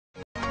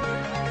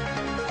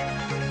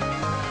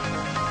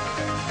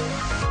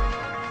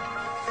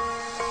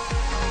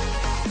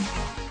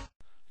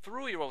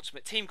your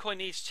ultimate team coin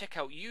needs, check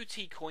out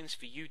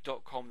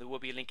utcoinsforyou.com. There will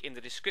be a link in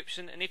the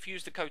description, and if you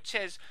use the code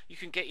CHES, you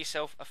can get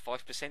yourself a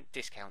 5%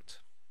 discount.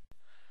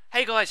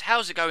 Hey guys,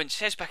 how's it going?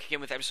 Chez back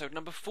again with episode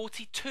number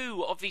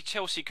 42 of the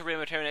Chelsea career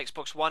mode here on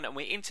Xbox One, and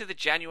we're into the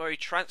January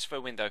transfer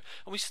window.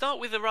 And we start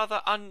with a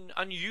rather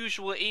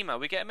unusual email.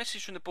 We get a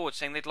message from the board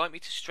saying they'd like me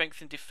to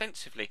strengthen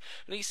defensively.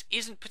 And this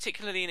isn't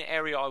particularly an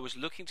area I was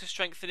looking to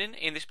strengthen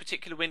in this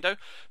particular window,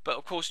 but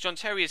of course John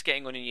Terry is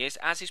getting on in years,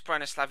 as is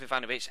Branislav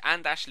Ivanovic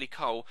and Ashley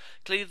Cole.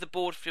 Clearly the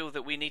board feel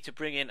that we need to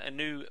bring in a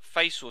new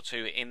face or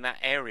two in that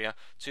area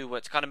to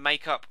kind of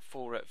make up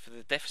for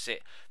the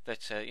deficit that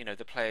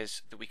the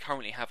players that we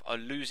currently have are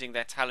losing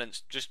their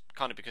talents just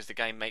kind of because the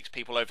game makes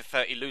people over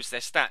 30 lose their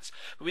stats.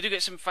 But we do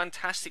get some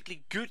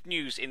fantastically good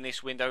news in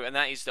this window, and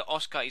that is that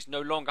Oscar is no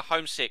longer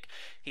homesick.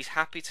 He's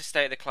happy to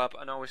stay at the club,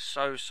 and I was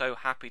so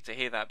happy to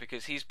hear that,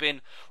 because he's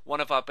been one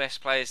of our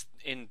best players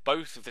in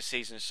both of the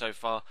seasons so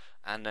far,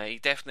 and he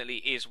definitely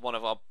is one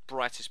of our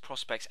brightest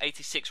prospects.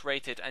 86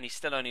 rated, and he's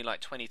still only like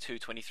 22,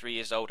 23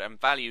 years old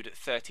and valued at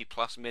 30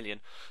 plus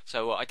million.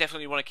 So I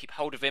definitely want to keep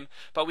hold of him.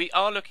 But we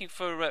are looking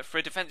for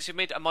a defensive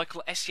mid, a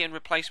Michael Essien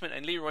replacement,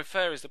 and Leroy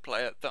Fer is the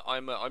player that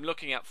I'm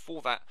looking at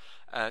for that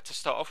to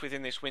start off with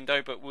in this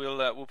window. But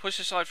we'll push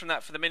aside from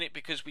that for the minute,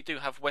 because we do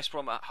have West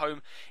Brom at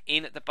home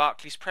in the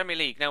Barclays Premier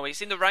League. Now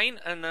it's in the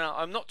rain, and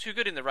I'm not too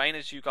good in the rain,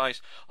 as you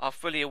guys are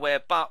fully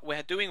aware, but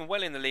we're doing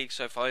well in the league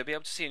so far. You'll be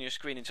able to see on your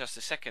screen in just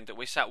a second that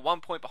we're sat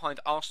 1 point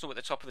behind Arsenal at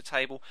the top of the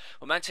table,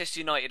 with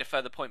Manchester United a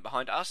further point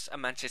behind us, and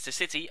Manchester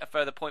City a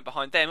further point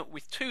behind them,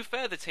 with two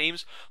further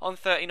teams on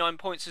 39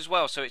 points as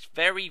well. So it's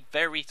very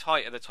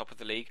tight at the top of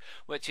the league,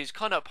 which is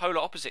kind of polar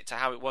opposite to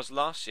how it was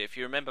last year. If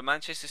you remember,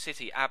 Manchester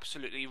City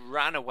absolutely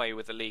ran away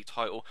with the league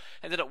title,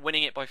 ended up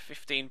winning it by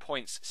 15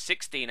 points,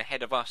 16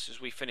 ahead of us as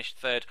we finished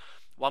third,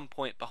 1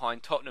 point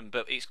behind Tottenham.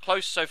 But it's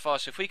close so far,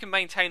 so if we can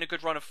maintain a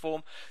good run of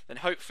form, then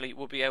hopefully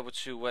we'll be able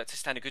to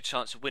stand a good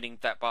chance of winning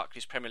that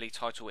Barclays Premier League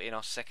title in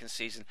our second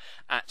season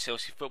at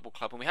Chelsea Football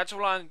Club. And we had to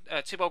rely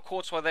on Thibaut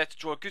Courtois there to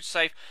draw a good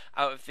save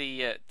out of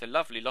the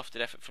lovely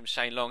lofted effort from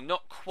Shane Long.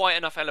 Not quite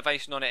enough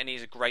elevation on it, and it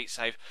is a great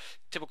save.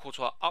 Thibaut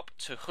Courtois up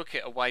to hook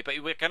it away, but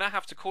we're going to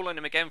have to call on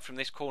him again from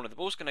this corner. The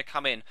ball's going to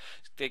come in.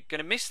 They're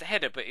going to miss the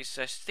header, but it's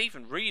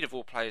Stephen Reed of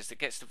all players that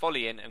gets the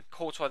volley in, and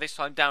Courtois this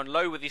time down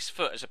low with his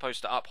foot as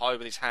opposed to up high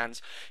with his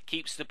hands,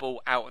 keeps the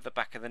ball out of the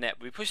back of the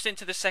net. We pushed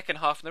into the second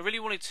half, and I really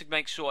wanted to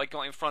make sure I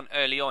got in front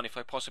early on if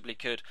I possibly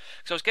could,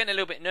 because I was getting a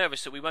little bit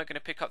nervous that we weren't going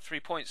to pick up 3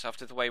 points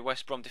after the way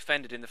West Brom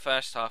defended in the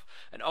first half.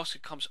 And Oscar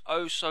comes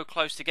oh so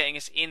close to getting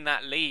us in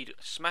that lead,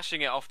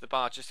 smashing it off the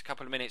bar just a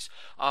couple of minutes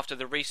after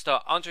the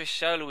restart. Andres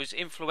Schürrle was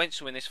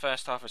influential in this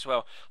first half as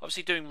well,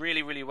 obviously doing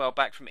really well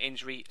back from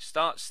injury.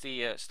 Starts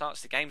the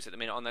games at the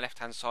minute on the left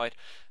hand side,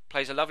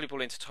 plays a lovely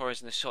ball into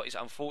Torres, and the shot is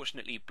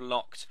unfortunately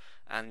blocked,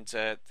 and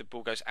the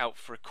ball goes out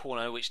for a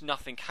corner, which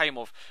nothing came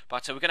of.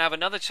 But we're going to have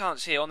another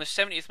chance here on the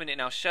 70th minute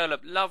now. Schürrle,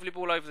 lovely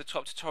ball over the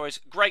top to Torres,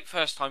 great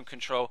first time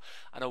control,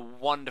 and a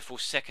wonderful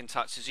second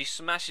touch as he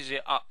smashes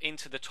it up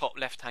into the top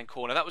left hand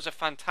corner. That was a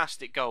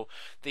fantastic goal.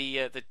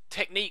 The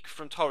technique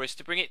from Torres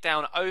to bring it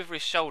down over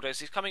his shoulder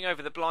as he's coming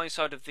over the blind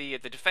side of the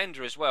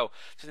defender as well,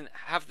 to then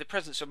have the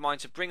presence of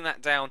mind to bring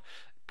that down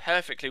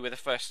perfectly with the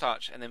first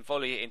touch and then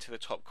volley it into the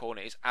top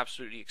corner is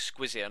absolutely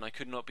exquisite, and I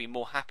could not be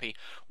more happy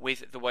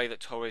with the way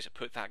that Torres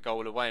put that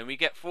goal away. And we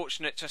get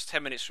fortunate just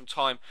 10 minutes from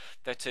time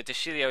that De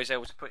Chilio is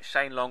able to put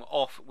Shane Long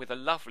off with a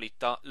lovely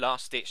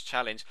last-ditch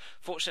challenge.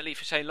 Fortunately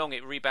for Shane Long,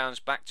 it rebounds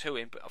back to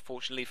him, but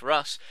unfortunately for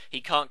us, he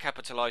can't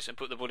capitalise and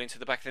put the ball into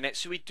the back of the net.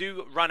 So we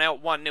do run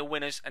out 1-0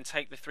 winners and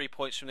take the 3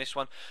 points from this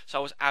one. So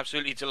I was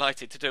absolutely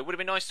delighted to do it. Would have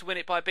been nice to win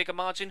it by a bigger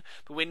margin,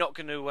 but we're not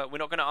going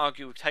to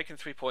argue. We've taken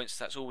 3 points.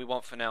 That's all we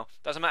want for now.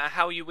 Doesn't matter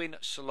how you win,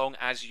 so long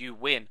as you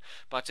win.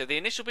 But the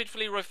initial bid for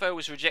Leroy Fer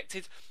was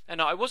rejected,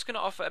 and I was going to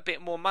offer a bit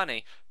more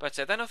money, but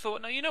then I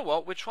thought, no, you know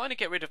what, we're trying to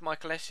get rid of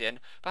Michael Essien.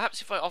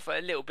 Perhaps if I offer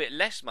a little bit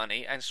less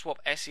money and swap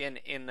Essien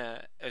in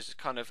as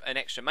kind of an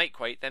extra make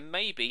weight, then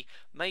maybe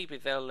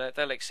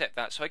they'll accept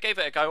that. So I gave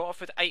it a go. I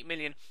offered 8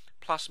 million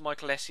plus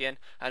Michael Essien,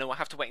 and we'll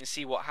have to wait and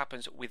see what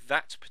happens with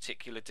that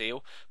particular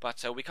deal.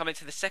 But we come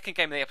into the second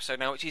game of the episode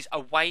now, which is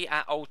away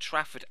at Old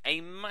Trafford,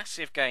 a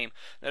massive game.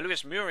 Now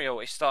Luis Muriel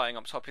is starting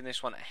up top in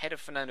this one ahead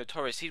of Fernando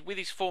Torres. With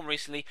his form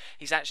recently,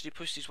 he's actually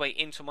pushed his way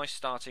into my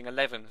starting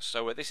 11,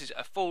 so this is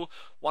a full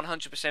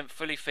 100%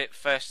 fully fit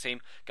first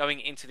team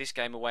going into this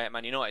game away at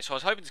Man United. So I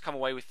was hoping to come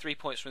away with 3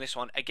 points from this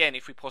one, again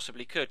if we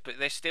possibly could, but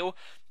they're still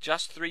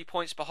just 3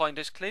 points behind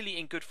us, clearly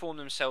in good form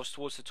themselves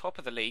towards the top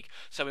of the league.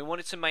 So we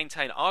wanted to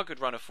maintain our good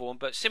run of form,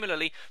 but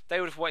similarly they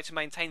would have wanted to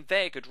maintain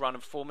their good run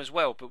of form as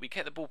well. But we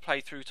kept the ball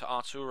played through to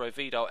Arturo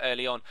Vidal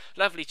early on,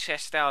 lovely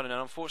chest down, and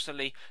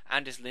unfortunately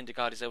Anders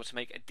Lindegaard is able to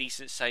make a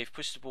decent save,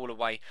 push the ball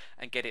away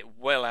and get it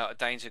well out of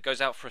danger.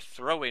 Goes out for a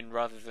throw in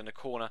rather than a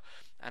corner,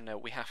 and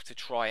we have to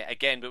try it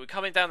again. But we're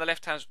coming down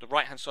the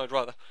right hand side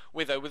rather,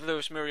 with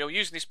Luis Muriel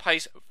using his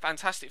pace,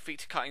 fantastic feet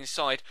to cut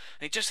inside,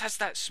 and he just has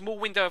that small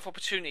window of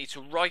opportunity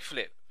to rifle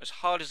it as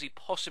hard as he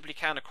possibly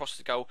can across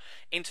the goal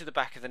into the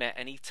back of the net,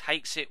 and he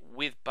takes it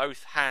with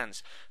both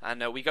hands.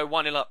 And we go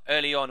 1-0 up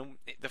early on.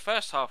 The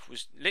first half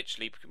was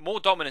literally more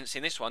dominance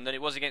in this one than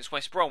it was against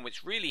West Brom,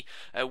 which really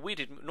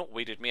not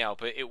weirded me out,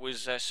 but it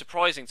was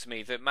surprising to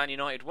me that Man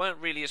United weren't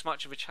really as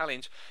much of a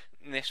challenge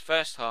in this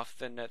first half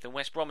than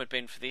West Brom had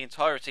been for the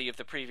entirety of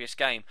the previous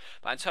game.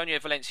 But Antonio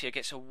Valencia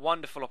gets a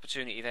wonderful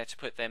opportunity there to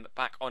put them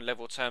back on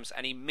level terms,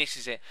 and he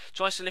misses it.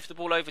 Tries to lift the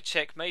ball over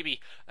Cech, maybe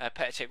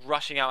Petr Cech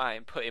rushing out at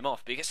him, put him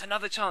off, but he gets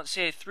another chance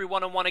here through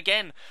 1-on-1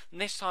 again, and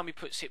this time he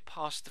puts it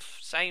past the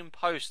same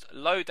post,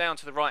 low down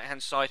to the right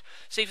hand side.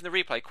 See from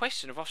the replay,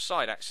 question of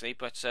offside actually,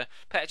 but Petr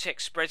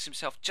Cech spreads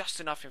himself just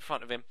enough in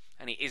front of him,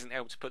 and he isn't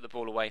able to put the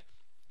ball away.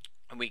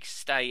 And we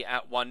stay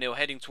at 1-0,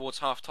 heading towards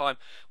half-time.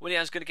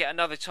 Willian's going to get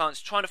another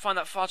chance, trying to find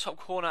that far top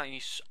corner, and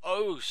he's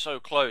so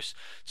close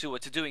to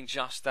doing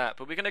just that.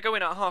 But we're going to go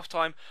in at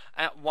half-time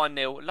at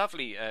 1-0.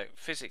 Lovely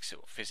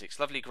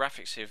lovely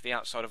graphics here of the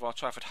outside of our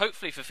Trafford.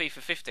 Hopefully for FIFA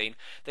 15,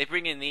 they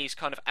bring in these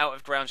kind of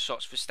out-of-ground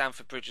shots for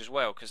Stamford Bridge as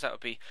well, because that would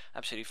be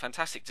absolutely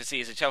fantastic to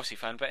see as a Chelsea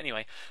fan. But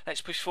anyway,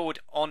 let's push forward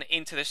on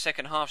into the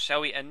second half,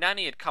 shall we? And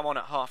Nani had come on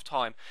at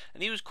half-time,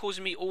 and he was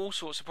causing me all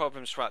sorts of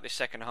problems throughout this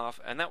second half,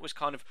 and that was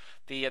kind of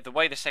the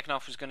way the second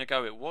half was going to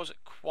go. It was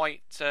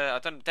quite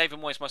David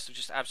Moyes must have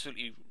just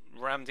absolutely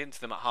rammed into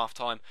them at half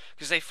time,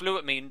 because they flew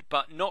at me,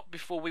 but not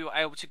before we were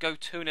able to go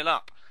 2-0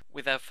 up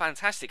with a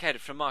fantastic header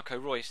from Marco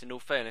Reus. In all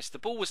fairness, the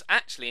ball was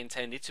actually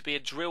intended to be a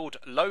drilled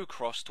low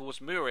cross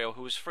towards Muriel,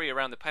 who was free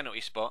around the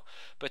penalty spot,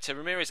 but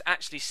Ramirez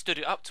actually stood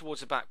it up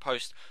towards the back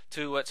post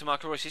to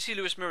Marco Reus. You see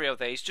Luis Muriel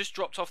there, he's just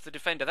dropped off the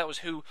defender. That was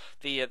who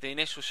the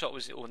initial shot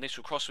was, or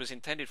initial cross was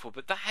intended for,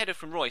 but that header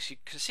from Reus, you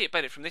can see it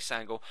better from this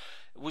angle,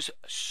 was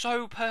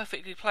so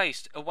perfectly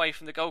placed away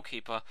from the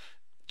goalkeeper,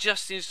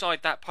 just inside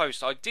that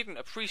post. I didn't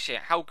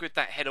appreciate how good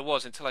that header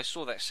was until I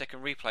saw that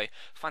second replay.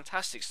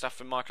 Fantastic stuff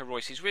from Marco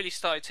Reus. He's really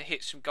started to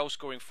hit some goal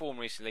scoring form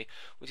recently,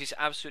 which is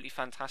absolutely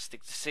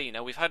fantastic to see.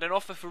 Now we've had an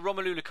offer for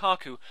Romelu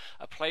Lukaku,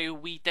 a player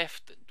we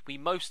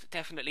most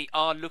definitely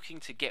are looking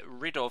to get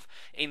rid of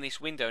in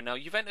this window. Now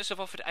Juventus have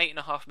offered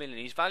 8.5 million.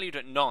 He's valued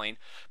at 9,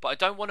 but I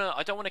don't want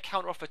to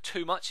counter offer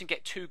too much and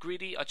get too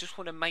greedy. I just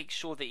want to make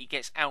sure that he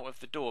gets out of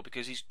the door,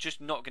 because he's just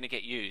not going to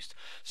get used.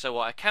 So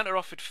I counter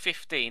offered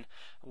 15, and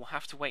we'll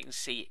have to wait and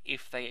see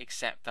if they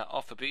accept that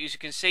offer. But as you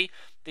can see,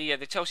 the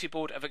Chelsea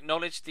board have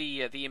acknowledged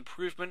the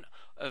improvement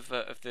of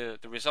the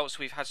results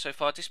we've had so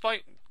far,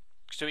 despite,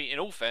 so in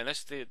all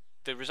fairness,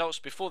 the results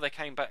before they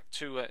came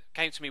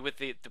to me with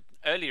the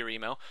earlier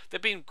email, they've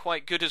been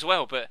quite good as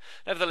well. But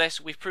nevertheless,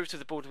 we've proved to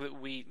the board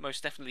that we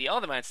most definitely are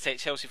the man to take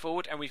Chelsea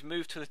forward, and we've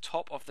moved to the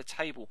top of the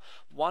table,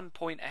 1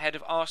 point ahead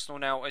of Arsenal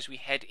now as we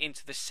head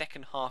into the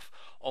second half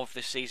of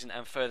the season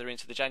and further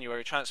into the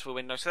January transfer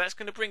window. So that's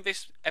going to bring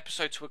this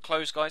episode to a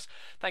close, guys.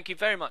 Thank you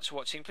very much for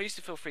watching. Please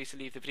do feel free to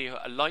leave the video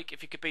a like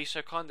if you could be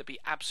so kind. That'd be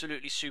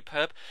absolutely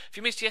superb. If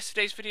you missed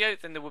yesterday's video,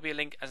 then there will be a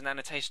link as an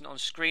annotation on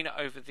screen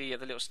over the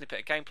little snippet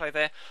of gameplay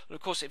there. And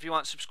of course, if you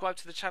aren't subscribed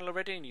to the channel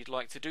already and you'd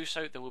like to do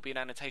so, there will be an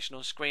annotation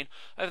on screen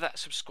over that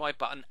subscribe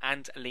button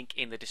and a link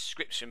in the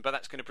description. But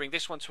that's going to bring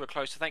this one to a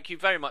close. So thank you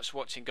very much for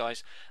watching,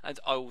 guys, and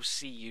I will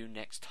see you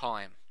next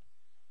time.